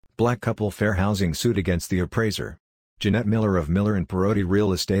Black couple fair housing suit against the appraiser. Jeanette Miller of Miller and Perotti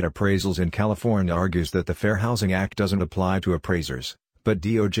Real Estate Appraisals in California argues that the Fair Housing Act doesn't apply to appraisers, but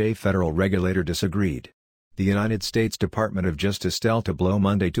DOJ federal regulator disagreed. The United States Department of Justice dealt a blow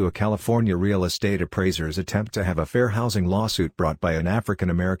Monday to a California real estate appraiser's attempt to have a fair housing lawsuit brought by an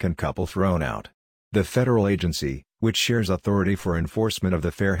African-American couple thrown out. The federal agency, which shares authority for enforcement of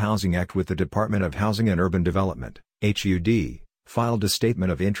the Fair Housing Act with the Department of Housing and Urban Development, HUD, filed a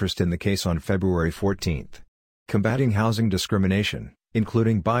statement of interest in the case on February 14. Combating housing discrimination,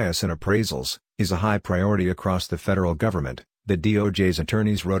 including bias in appraisals, is a high priority across the federal government, the DOJ's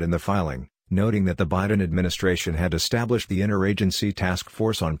attorneys wrote in the filing, noting that the Biden administration had established the Interagency Task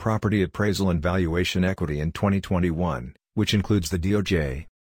Force on Property Appraisal and Valuation Equity in 2021, which includes the DOJ.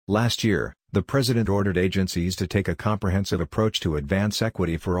 Last year, the president ordered agencies to take a comprehensive approach to advance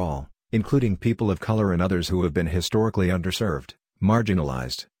equity for all, including people of color and others who have been historically underserved,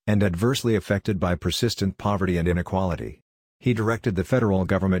 marginalized, and adversely affected by persistent poverty and inequality. He directed the federal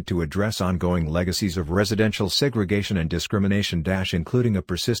government to address ongoing legacies of residential segregation and discrimination, including a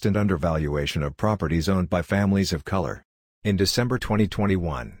persistent undervaluation of properties owned by families of color. In December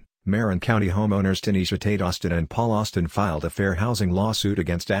 2021, Marin County homeowners Tanisha Tate Austin and Paul Austin filed a fair housing lawsuit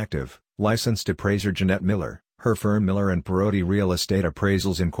against active, licensed appraiser Jeanette Miller, her firm Miller and Perotti Real Estate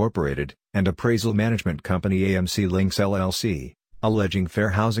Appraisals Incorporated, and appraisal management company AMC Links LLC, alleging fair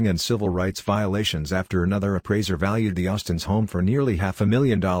housing and civil rights violations after another appraiser valued the Austins' home for nearly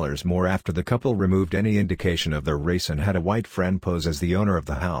 $500,000 more after the couple removed any indication of their race and had a white friend pose as the owner of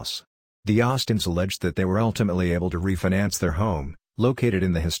the house. The Austins alleged that they were ultimately able to refinance their home, located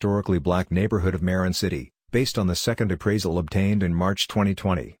in the historically black neighborhood of Marin City, based on the second appraisal obtained in March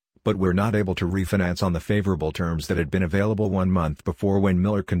 2020, but were not able to refinance on the favorable terms that had been available 1 month before when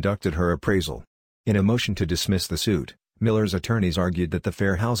Miller conducted her appraisal. In a motion to dismiss the suit, Miller's attorneys argued that the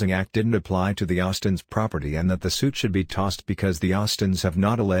Fair Housing Act didn't apply to the Austins' property and that the suit should be tossed because the Austins have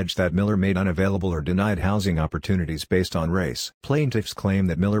not alleged that Miller made unavailable or denied housing opportunities based on race. Plaintiffs claim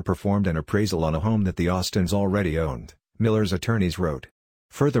that Miller performed an appraisal on a home that the Austins already owned, Miller's attorneys wrote.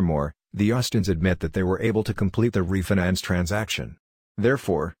 Furthermore, the Austins admit that they were able to complete the refinance transaction.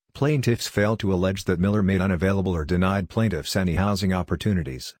 Therefore, plaintiffs failed to allege that Miller made unavailable or denied plaintiffs any housing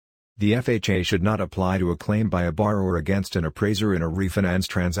opportunities. The FHA should not apply to a claim by a borrower against an appraiser in a refinance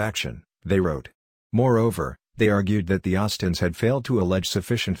transaction, they wrote. Moreover, they argued that the Austins had failed to allege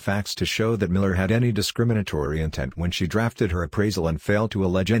sufficient facts to show that Miller had any discriminatory intent when she drafted her appraisal and failed to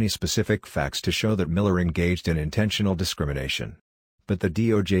allege any specific facts to show that Miller engaged in intentional discrimination. But the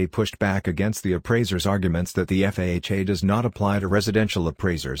DOJ pushed back against the appraiser's arguments that the FHA does not apply to residential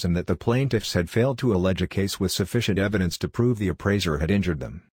appraisers and that the plaintiffs had failed to allege a case with sufficient evidence to prove the appraiser had injured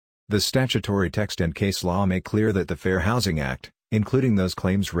them. The statutory text and case law make clear that the Fair Housing Act, including those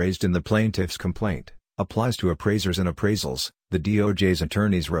claims raised in the plaintiff's complaint, applies to appraisers and appraisals, the DOJ's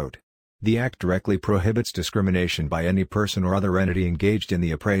attorneys wrote. The Act directly prohibits discrimination by any person or other entity engaged in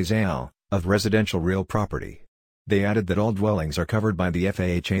the appraisal of residential real property. They added that all dwellings are covered by the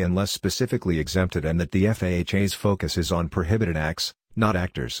FHA unless specifically exempted and that the FHA's focus is on prohibited acts, not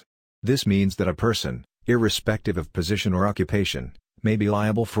actors. This means that a person, irrespective of position or occupation, may be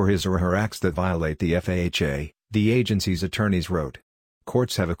liable for his or her acts that violate the FHA, the agency's attorneys wrote.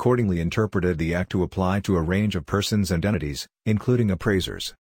 Courts have accordingly interpreted the Act to apply to a range of persons and entities, including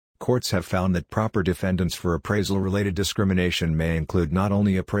appraisers. Courts have found that proper defendants for appraisal-related discrimination may include not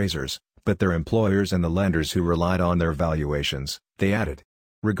only appraisers, but their employers and the lenders who relied on their valuations, they added.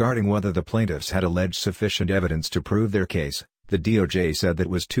 Regarding whether the plaintiffs had alleged sufficient evidence to prove their case, the DOJ said that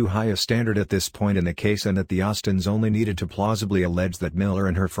was too high a standard at this point in the case and that the Austins only needed to plausibly allege that Miller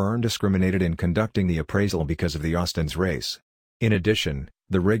and her firm discriminated in conducting the appraisal because of the Austins' race. In addition,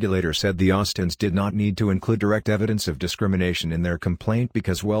 the regulator said the Austins did not need to include direct evidence of discrimination in their complaint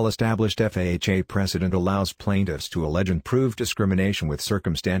because well-established FHA precedent allows plaintiffs to allege and prove discrimination with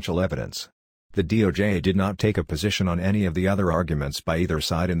circumstantial evidence. The DOJ did not take a position on any of the other arguments by either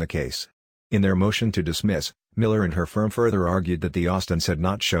side in the case. In their motion to dismiss, Miller and her firm further argued that the Austins had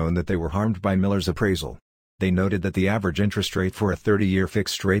not shown that they were harmed by Miller's appraisal. They noted that the average interest rate for a 30-year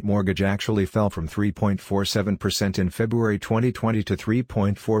fixed-rate mortgage actually fell from 3.47% in February 2020 to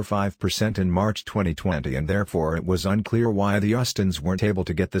 3.45% in March 2020 and therefore it was unclear why the Austins weren't able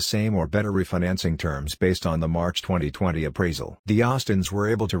to get the same or better refinancing terms based on the March 2020 appraisal. The Austins were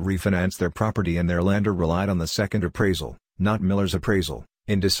able to refinance their property and their lender relied on the second appraisal, not Miller's appraisal,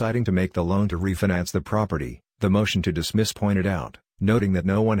 in deciding to make the loan to refinance the property, the motion to dismiss pointed out, noting that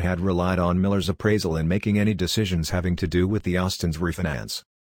no one had relied on Miller's appraisal in making any decisions having to do with the Austins' refinance.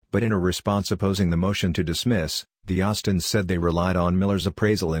 But in a response opposing the motion to dismiss, The Austins said they relied on Miller's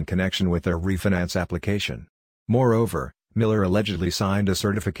appraisal in connection with their refinance application. Moreover, Miller allegedly signed a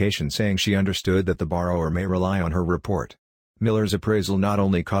certification saying she understood that the borrower may rely on her report. Miller's appraisal not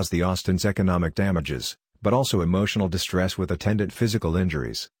only caused the Austins economic damages, but also emotional distress with attendant physical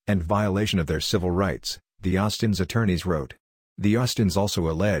injuries, and violation of their civil rights, the Austins' attorneys wrote. The Austins also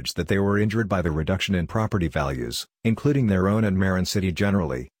alleged that they were injured by the reduction in property values, including their own and Marin City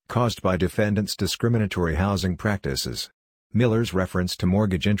generally, caused by defendants' discriminatory housing practices. Miller's reference to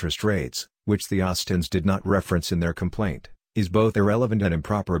mortgage interest rates, which the Austins did not reference in their complaint, is both irrelevant and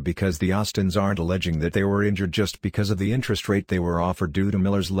improper because the Austins aren't alleging that they were injured just because of the interest rate they were offered due to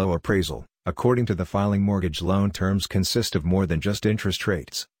Miller's low appraisal. According to the filing, mortgage loan terms consist of more than just interest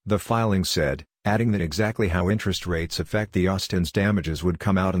rates, the filing said, adding that exactly how interest rates affect the Austins' damages would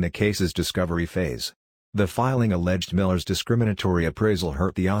come out in the case's discovery phase. The filing alleged Miller's discriminatory appraisal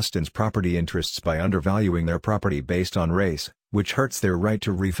hurt the Austins' property interests by undervaluing their property based on race, which hurts their right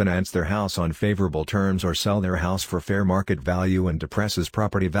to refinance their house on favorable terms or sell their house for fair market value and depresses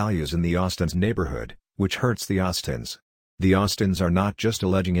property values in the Austins' neighborhood, which hurts the Austins. The Austins are not just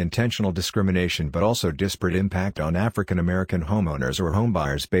alleging intentional discrimination but also disparate impact on African American homeowners or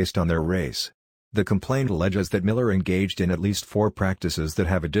homebuyers based on their race. The complaint alleges that Miller engaged in at least 4 practices that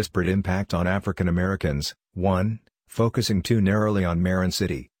have a disparate impact on African Americans: 1. Focusing too narrowly on Marin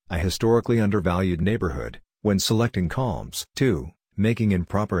City, a historically undervalued neighborhood, when selecting comps. 2. Making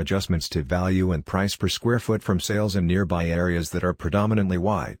improper adjustments to value and price per square foot from sales in nearby areas that are predominantly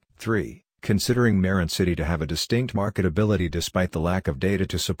white. 3. Considering Marin City to have a distinct marketability despite the lack of data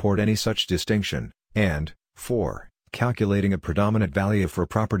to support any such distinction, and 4. Calculating a predominant value for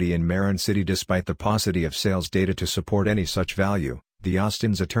property in Marin City despite the paucity of sales data to support any such value, the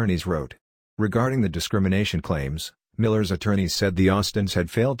Austins' attorneys wrote. Regarding the discrimination claims, Miller's attorneys said the Austins had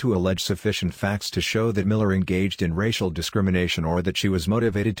failed to allege sufficient facts to show that Miller engaged in racial discrimination or that she was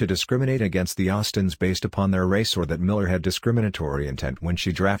motivated to discriminate against the Austins based upon their race or that Miller had discriminatory intent when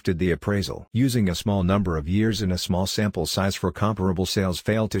she drafted the appraisal. Using a small number of years and a small sample size for comparable sales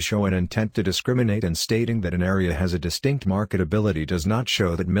failed to show an intent to discriminate, and stating that an area has a distinct marketability does not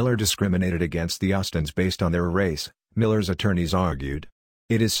show that Miller discriminated against the Austins based on their race, Miller's attorneys argued.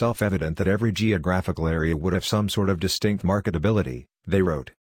 It is self-evident that every geographical area would have some sort of distinct marketability, they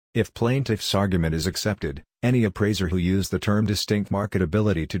wrote. If plaintiff's argument is accepted, any appraiser who used the term distinct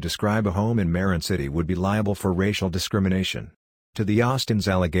marketability to describe a home in Marin City would be liable for racial discrimination. To the Austins'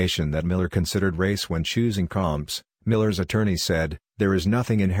 allegation that Miller considered race when choosing comps, Miller's attorney said, "There is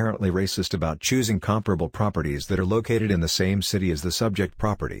nothing inherently racist about choosing comparable properties that are located in the same city as the subject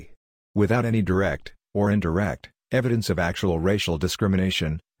property." Without any direct, or indirect, evidence of actual racial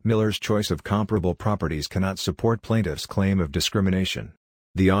discrimination, Miller's choice of comparable properties cannot support plaintiff's claim of discrimination.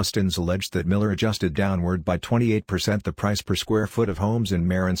 The Austins alleged that Miller adjusted downward by 28% the price per square foot of homes in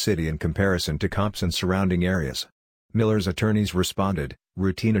Marin City in comparison to comps in surrounding areas. Miller's attorneys responded,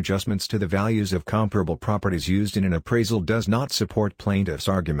 "Routine adjustments to the values of comparable properties used in an appraisal does not support plaintiff's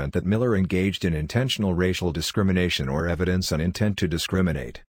argument that Miller engaged in intentional racial discrimination or evidence on intent to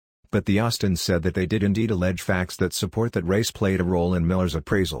discriminate." But the Austins said that they did indeed allege facts that support that race played a role in Miller's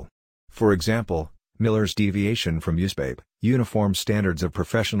appraisal. For example, Miller's deviation from USPAP, Uniform Standards of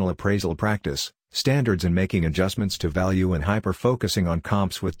Professional Appraisal Practice, standards in making adjustments to value and hyper-focusing on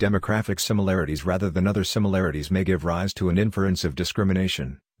comps with demographic similarities rather than other similarities may give rise to an inference of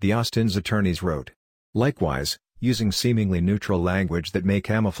discrimination, the Austins' attorneys wrote. Likewise, using seemingly neutral language that may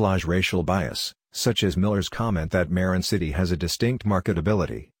camouflage racial bias, such as Miller's comment that Marin City has a distinct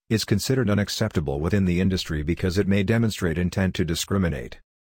marketability, is considered unacceptable within the industry because it may demonstrate intent to discriminate.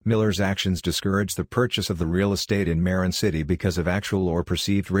 Miller's actions discourage the purchase of the real estate in Marin City because of actual or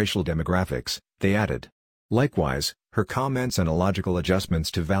perceived racial demographics, they added. Likewise, her comments and illogical adjustments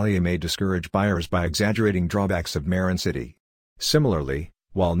to value may discourage buyers by exaggerating drawbacks of Marin City. Similarly,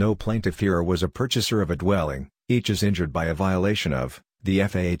 while no plaintiff here was a purchaser of a dwelling, each is injured by a violation of the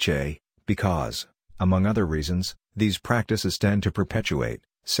FHA, because, among other reasons, these practices tend to perpetuate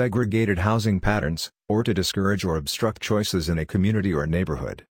segregated housing patterns, or to discourage or obstruct choices in a community or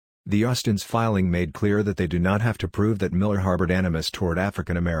neighborhood. The Austins' filing made clear that they do not have to prove that Miller harbored animus toward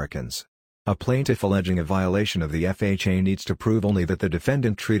African Americans. A plaintiff alleging a violation of the FHA needs to prove only that the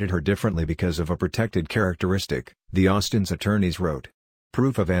defendant treated her differently because of a protected characteristic, the Austins' attorneys wrote.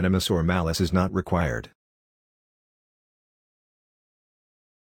 Proof of animus or malice is not required.